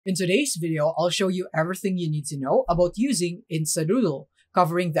In today's video, I'll show you everything you need to know about using Instadoodle,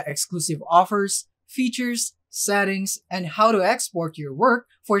 covering the exclusive offers, features, settings, and how to export your work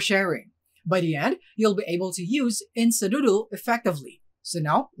for sharing. By the end, you'll be able to use Instadoodle effectively. So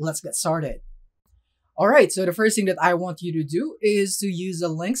now, let's get started. Alright, so the first thing that I want you to do is to use the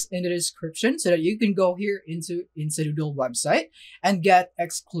links in the description so that you can go here into Instadoodle website and get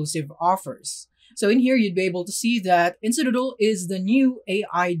exclusive offers. So in here, you'd be able to see that Instadoodle is the new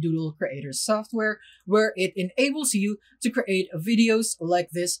AI doodle creator software where it enables you to create videos like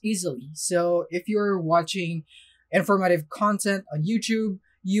this easily. So if you're watching informative content on YouTube,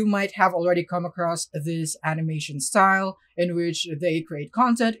 you might have already come across this animation style in which they create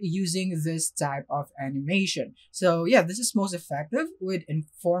content using this type of animation. So yeah, this is most effective with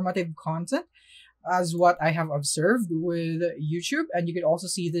informative content as what I have observed with YouTube, and you can also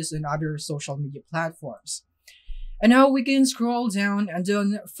see this in other social media platforms. And now we can scroll down, and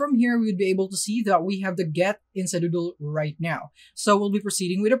then from here we'd be able to see that we have the Get Instadoodle right now. So we'll be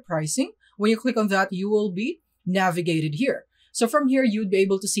proceeding with the pricing. When you click on that, you will be navigated here. So from here, you'd be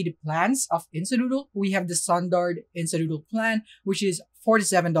able to see the plans of Instadoodle. We have the standard Instadoodle plan, which is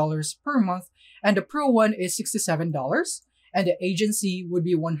 $47 per month, and the Pro one is $67. And the agency would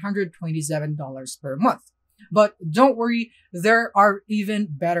be $127 per month. But don't worry, there are even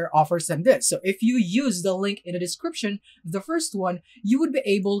better offers than this. So if you use the link in the description, the first one, you would be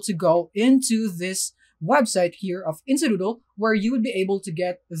able to go into this website here of Instadoodle where you would be able to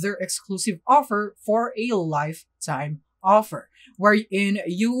get their exclusive offer for a lifetime offer, wherein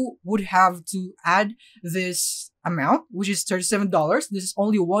you would have to add this amount, which is $37. This is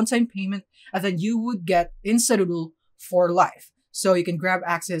only a one-time payment, and then you would get Instadoodle for life. So you can grab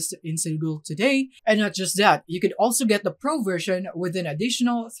access to Instadoodle today. And not just that, you could also get the Pro version with an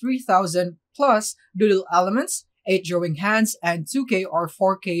additional 3,000 plus doodle elements, 8 drawing hands, and 2K or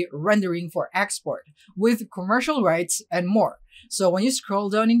 4K rendering for export, with commercial rights and more. So when you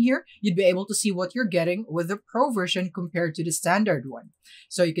scroll down in here, you'd be able to see what you're getting with the Pro version compared to the standard one.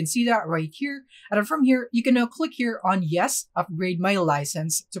 So you can see that right here. And then from here, you can now click here on Yes, upgrade my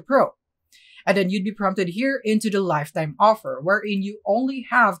license to Pro. And then you'd be prompted here into the lifetime offer, wherein you only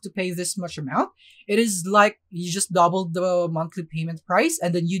have to pay this much amount. It is like you just doubled the monthly payment price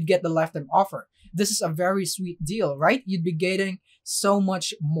and then you'd get the lifetime offer. This is a very sweet deal, right? You'd be getting so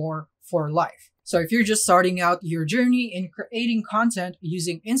much more for life. So if you're just starting out your journey in creating content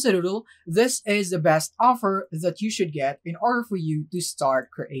using Instadoodle, this is the best offer that you should get in order for you to start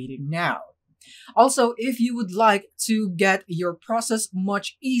creating now. Also, if you would like to get your process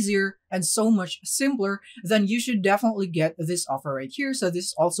much easier and so much simpler, then you should definitely get this offer right here. So this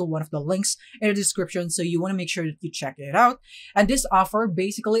is also one of the links in the description, so you want to make sure that you check it out. And this offer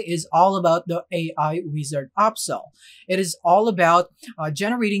basically is all about the AI Wizard upsell. It is all about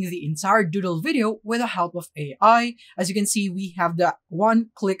generating the entire doodle video with the help of AI. As you can see, we have the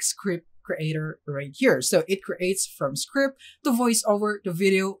one-click script creator right here. So it creates from script to voiceover to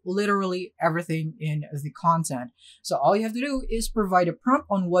video, literally everything in the content. So all you have to do is provide a prompt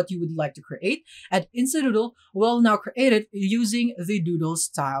on what you would like to create, and Instadoodle will now create it using the doodle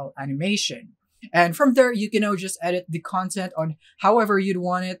style animation. And from there, you can now just edit the content on however you'd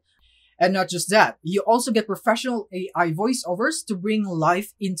want it. And not just that, you also get professional AI voiceovers to bring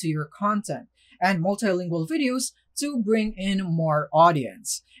life into your content, and multilingual videos to bring in more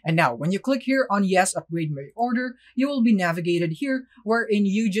audience. And now, when you click here on Yes, upgrade my order, you will be navigated here, wherein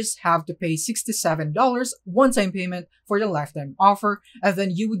you just have to pay $67 one-time payment for the lifetime offer, and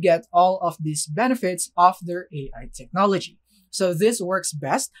then you would get all of these benefits of their AI technology. So this works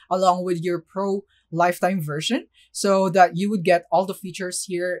best along with your Pro lifetime version, so that you would get all the features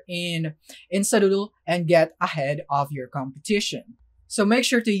here in Instadoodle and get ahead of your competition. So make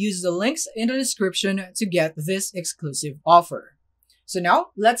sure to use the links in the description to get this exclusive offer. So now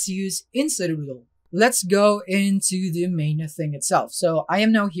let's use Instadoodle. Let's go into the main thing itself. So I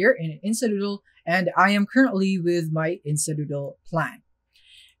am now here in Instadoodle and I am currently with my Instadoodle plan.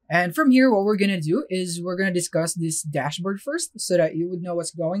 And from here, what we're going to do is we're going to discuss this dashboard first so that you would know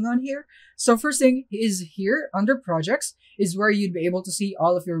what's going on here. So first thing is here under projects is where you'd be able to see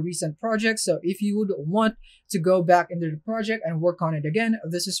all of your recent projects. So if you would want to go back into the project and work on it again,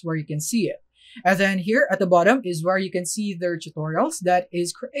 this is where you can see it. And then here at the bottom is where you can see their tutorials that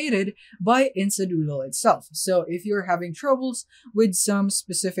is created by Instadoodle itself. So if you're having troubles with some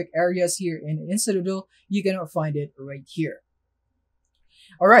specific areas here in Instadoodle, you can find it right here.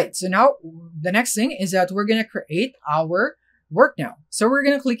 All right, so now the next thing is that we're going to create our work now. So we're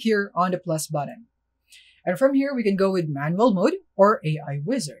going to click here on the plus button. And from here, we can go with manual mode or AI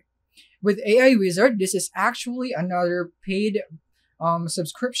Wizard. With AI Wizard, this is actually another paid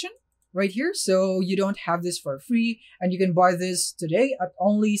subscription right here. So you don't have this for free, and you can buy this today at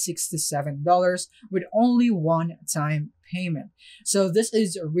only $67 with only one-time payment. So this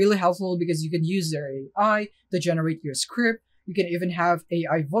is really helpful because you can use their AI to generate your script. You can even have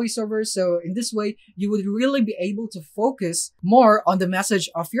AI voiceovers. So in this way, you would really be able to focus more on the message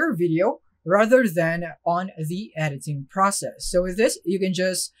of your video rather than on the editing process. So with this, you can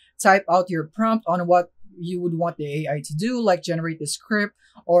just type out your prompt on what you would want the AI to do, like generate the script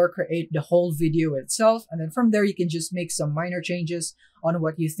or create the whole video itself. And then from there, you can just make some minor changes on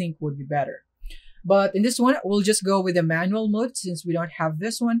what you think would be better. But in this one, we'll just go with the manual mode since we don't have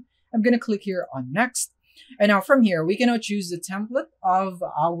this one. I'm going to click here on next. And now from here, we can now choose the template of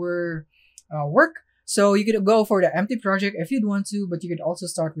our work. So you could go for the empty project if you'd want to, but you could also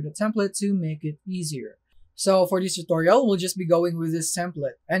start with a template to make it easier. So for this tutorial, we'll just be going with this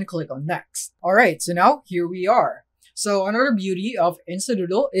template and click on next. All right, so now here we are. So another beauty of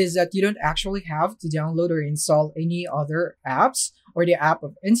Instadoodle is that you don't actually have to download or install any other apps or the app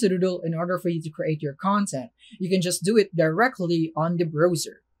of Instadoodle in order for you to create your content. You can just do it directly on the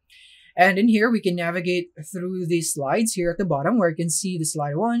browser. And in here, we can navigate through these slides here at the bottom where you can see the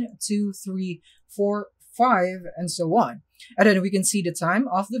slide 1, 2, 3, 4, 5, and so on. And then we can see the time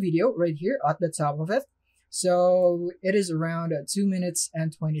of the video right here at the top of it. So it is around 2 minutes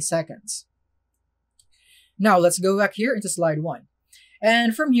and 20 seconds. Now let's go back here into slide 1.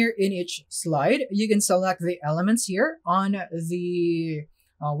 And from here in each slide, you can select the elements here on the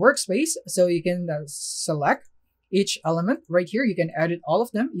workspace. So you can select each element right here. You can edit all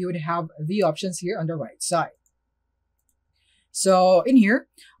of them. You would have the options here on the right side. So in here,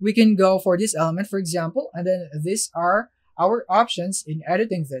 we can go for this element, for example, and then these are our options in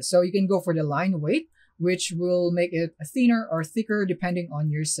editing this. So you can go for the line weight, which will make it thinner or thicker depending on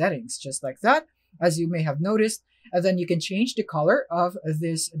your settings, just like that, as you may have noticed. And then you can change the color of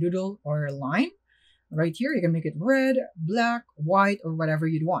this doodle or line right here. You can make it red, black, white, or whatever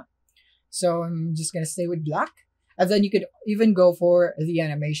you'd want. So I'm just going to stay with black. And then you could even go for the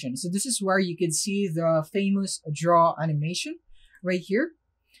animation. So this is where you can see the famous draw animation right here.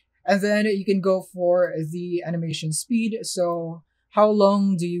 And then you can go for the animation speed. So how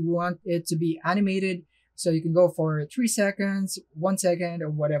long do you want it to be animated? So you can go for 3 seconds, 1 second, or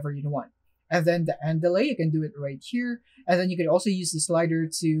whatever you want. And then the end delay, you can do it right here. And then you can also use the slider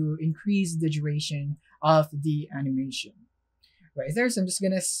to increase the duration of the animation right there. So I'm just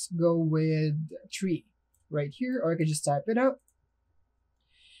going to go with 3 right here, or I could just type it out.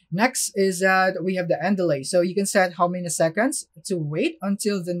 Next is that we have the end delay. So you can set how many seconds to wait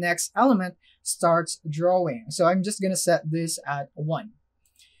until the next element starts drawing. So I'm just going to set this at 1.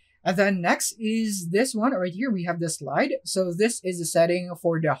 And then next is this one right here. We have the slide. So this is the setting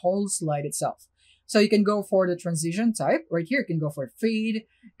for the whole slide itself. So you can go for the transition type right here. You can go for fade,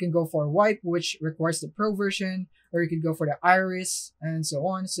 you can go for wipe, which requires the pro version, or you can go for the iris and so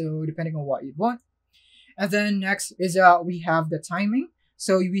on. So depending on what you want. And then next is we have the timing.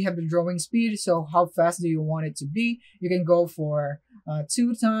 So we have the drawing speed. So how fast do you want it to be? You can go for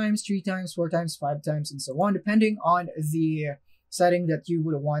 2 times, 3 times, 4 times, 5 times, and so on, depending on the setting that you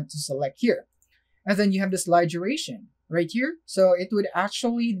would want to select here. And then you have the slide duration right here. So it would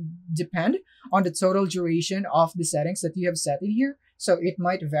actually depend on the total duration of the settings that you have set in here. So it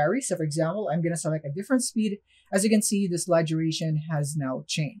might vary. So for example, I'm going to select a different speed. As you can see, the slide duration has now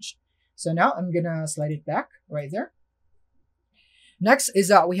changed. So now I'm going to slide it back right there. Next is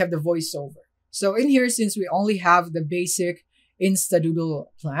that we have the voiceover. So in here, since we only have the basic Instadoodle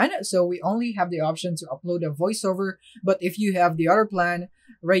plan, so we only have the option to upload a voiceover. But if you have the other plan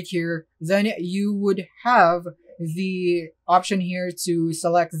right here, then you would have the option here to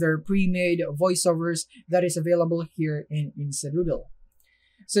select their pre-made voiceovers that is available here in Instadoodle.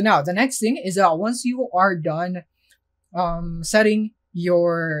 So now the next thing is that once you are done setting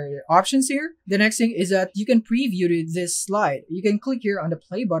your options here, the next thing is that you can preview this slide. You can click here on the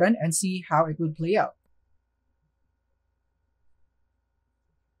play button and see how it would play out.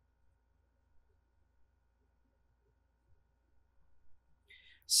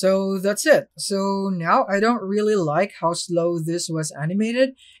 So that's it. So now I don't really like how slow this was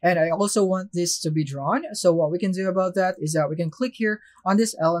animated, and I also want this to be drawn. So what we can do about that is that we can click here on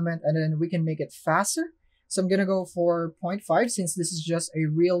this element and then we can make it faster. So I'm going to go for 0.5 since this is just a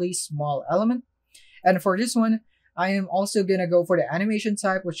really small element. And for this one, I am also going to go for the animation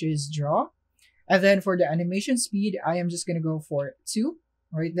type, which is draw. And then for the animation speed, I am just going to go for 2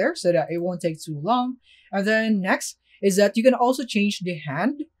 right there so that it won't take too long. And then next is that you can also change the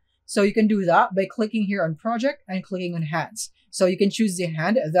hand. So you can do that by clicking here on project and clicking on hands. So you can choose the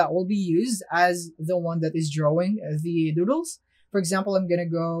hand that will be used as the one that is drawing the doodles. For example, I'm gonna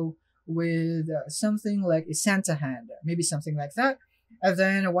go with something like a Santa hand, maybe something like that. And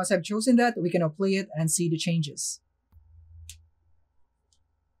then once I've chosen that, we can play it and see the changes.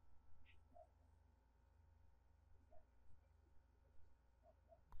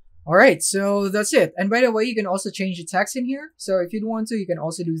 All right, so that's it. And by the way, you can also change the text in here. So if you'd want to, you can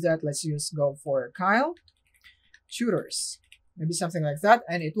also do that. Let's just go for Kyle Shooters, maybe something like that.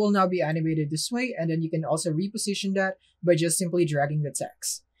 And it will now be animated this way. And then you can also reposition that by just simply dragging the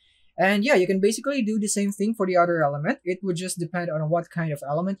text. And yeah, you can basically do the same thing for the other element. It would just depend on what kind of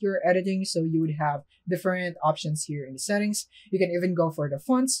element you're editing. So you would have different options here in the settings. You can even go for the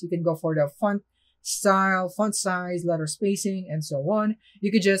fonts. You can go for the font style, font size, letter spacing, and so on.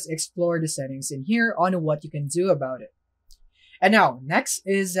 You could just explore the settings in here on what you can do about it. And now, next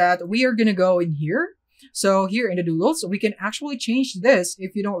is that we are going to go in here. So here in the doodles, we can actually change this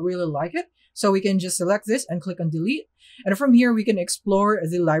if you don't really like it. So we can just select this and click on delete. And from here, we can explore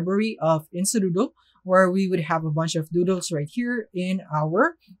the library of Instadoodle, where we would have a bunch of doodles right here in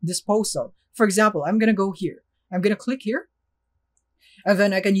our disposal. For example, I'm going to go here. I'm going to click here. And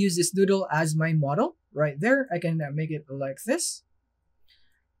then I can use this doodle as my model right there. I can make it like this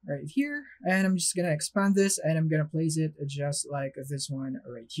right here. And I'm just going to expand this and I'm going to place it just like this one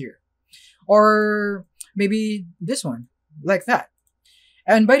right here. Or maybe this one like that.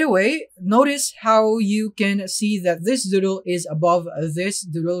 And by the way, notice how you can see that this doodle is above this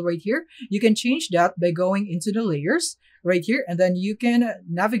doodle right here. You can change that by going into the layers right here, and then you can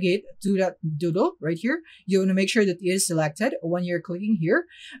navigate to that doodle right here. You want to make sure that it is selected when you're clicking here,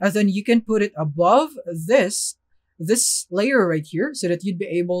 and then you can put it above this layer right here so that you'd be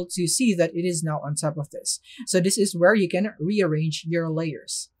able to see that it is now on top of this. So this is where you can rearrange your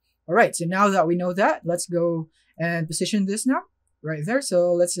layers. All right, so now that we know that, let's go and position this now right there.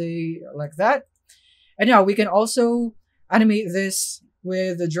 So let's say like that. And now we can also animate this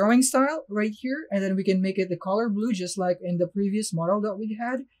with the drawing style right here. And then we can make it the color blue, just like in the previous model that we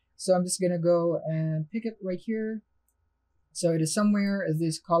had. So I'm just going to go and pick it right here. So it is somewhere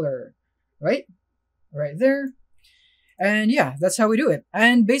this color, right? Right there. And yeah, that's how we do it.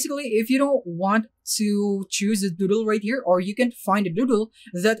 And basically, if you don't want to choose a doodle right here, or you can find a doodle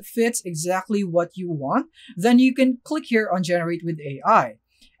that fits exactly what you want, then you can click here on Generate with AI.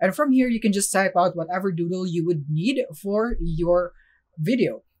 And from here, you can just type out whatever doodle you would need for your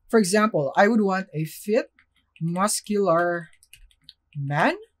video. For example, I would want a fit muscular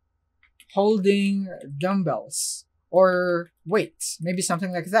man holding dumbbells or weights, maybe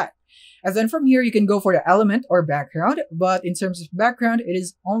something like that. And then from here, you can go for the element or background. But in terms of background, it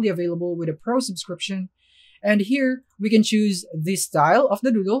is only available with a pro subscription. And here, we can choose the style of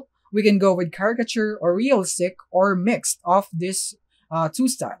the doodle. We can go with caricature or realistic or mixed of these two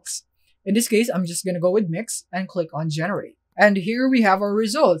styles. In this case, I'm just going to go with mix and click on generate. And here we have our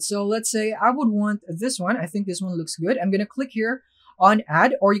results. So let's say I would want this one. I think this one looks good. I'm going to click here on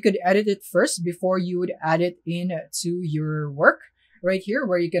add, or you could edit it first before you would add it into your work. Right here,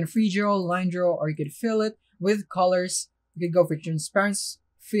 where you can free draw, line draw, or you could fill it with colors. You could go for transparent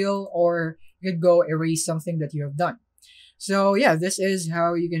fill, or you could go erase something that you have done. So yeah, this is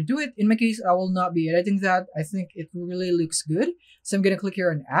how you can do it. In my case, I will not be editing that. I think it really looks good. So I'm going to click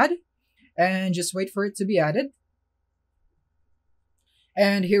here on add and just wait for it to be added.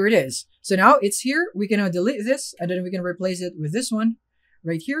 And here it is. So now it's here. We can now delete this and then we can replace it with this one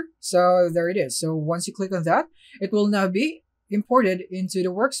right here. So there it is. So once you click on that, it will now be imported into the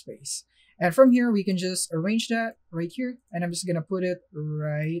workspace. And from here, we can just arrange that right here. And I'm just going to put it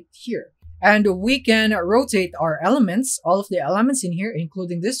right here. And we can rotate our elements, all of the elements in here,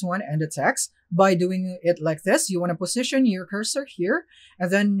 including this one and the text, by doing it like this. You want to position your cursor here,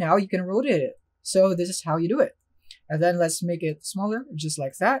 and then now you can rotate it. So this is how you do it. And then let's make it smaller, just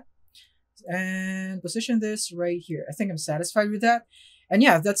like that. And position this right here. I think I'm satisfied with that. And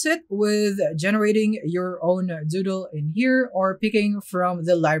yeah, that's it with generating your own doodle in here or picking from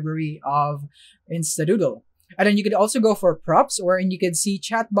the library of Instadoodle. And then you could also go for props, wherein you can see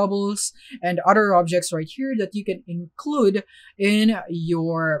chat bubbles and other objects right here that you can include in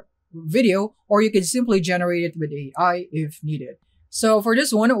your video, or you can simply generate it with AI if needed. So for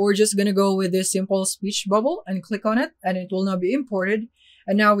this one, we're just going to go with this simple speech bubble and click on it, and it will now be imported.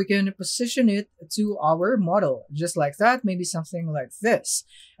 And now we can position it to our model, just like that, maybe something like this.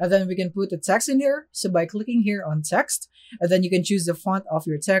 And then we can put the text in here. So by clicking here on text, and then you can choose the font of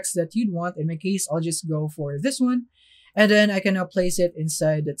your text that you'd want. In my case, I'll just go for this one. And then I can now place it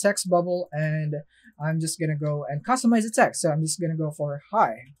inside the text bubble, and I'm just going to go and customize the text. So I'm just going to go for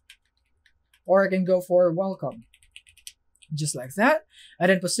hi, or I can go for welcome, just like that.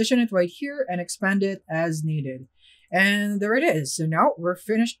 And then position it right here and expand it as needed. And there it is. So now we're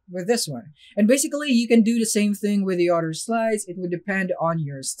finished with this one. And basically, you can do the same thing with the other slides. It would depend on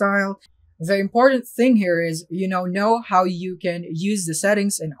your style. The important thing here is, know how you can use the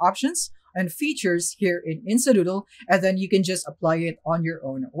settings and options and features here in Instadoodle, and then you can just apply it on your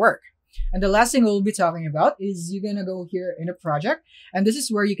own work. And the last thing we'll be talking about is you're gonna go here in a project, and this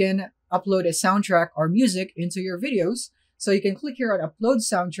is where you can upload a soundtrack or music into your videos. So you can click here on upload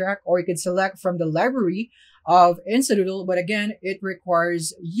soundtrack, or you can select from the library of Instadoodle, but again, it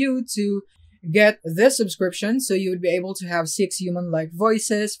requires you to get this subscription, so you would be able to have 6 human-like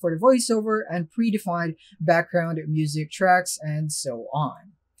voices for the voiceover and predefined background music tracks and so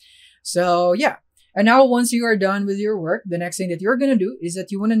on. So yeah, and now once you are done with your work, the next thing that you're going to do is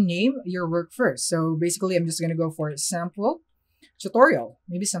that you want to name your work first. So basically, I'm just going to go for a sample tutorial,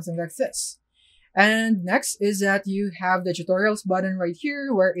 maybe something like this. And next is that you have the tutorials button right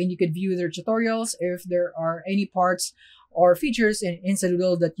here, wherein you could view their tutorials if there are any parts or features in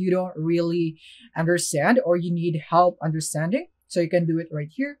Instadoodle that you don't really understand or you need help understanding. So you can do it right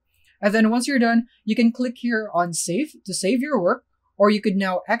here. And then once you're done, you can click here on save to save your work, or you could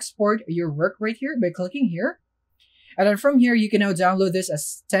now export your work right here by clicking here. And then from here, you can now download this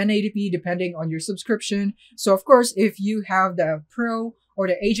as 1080p depending on your subscription. So of course, if you have the Pro or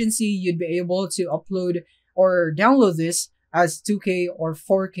the agency, you'd be able to upload or download this as 2K or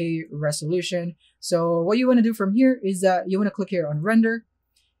 4K resolution. So what you want to do from here is that you want to click here on render.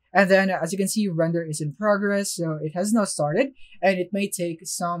 And then as you can see, render is in progress. So it has not started and it may take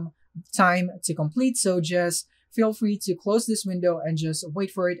some time to complete. So just feel free to close this window and just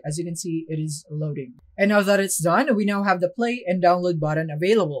wait for it. As you can see, it is loading. And now that it's done, we now have the play and download button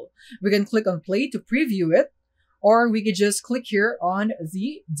available. We can click on play to preview it, or we could just click here on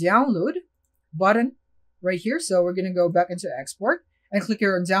the download button right here. So we're going to go back into export and click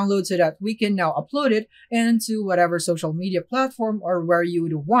here on download so that we can now upload it into whatever social media platform or where you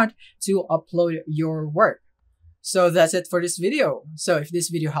would want to upload your work. So that's it for this video. So if this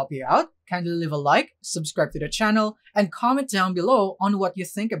video helped you out, kindly leave a like, subscribe to the channel, and comment down below on what you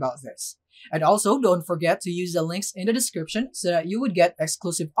think about this. And also don't forget to use the links in the description so that you would get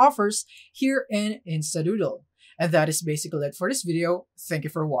exclusive offers here in Instadoodle. And that is basically it for this video. Thank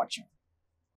you for watching.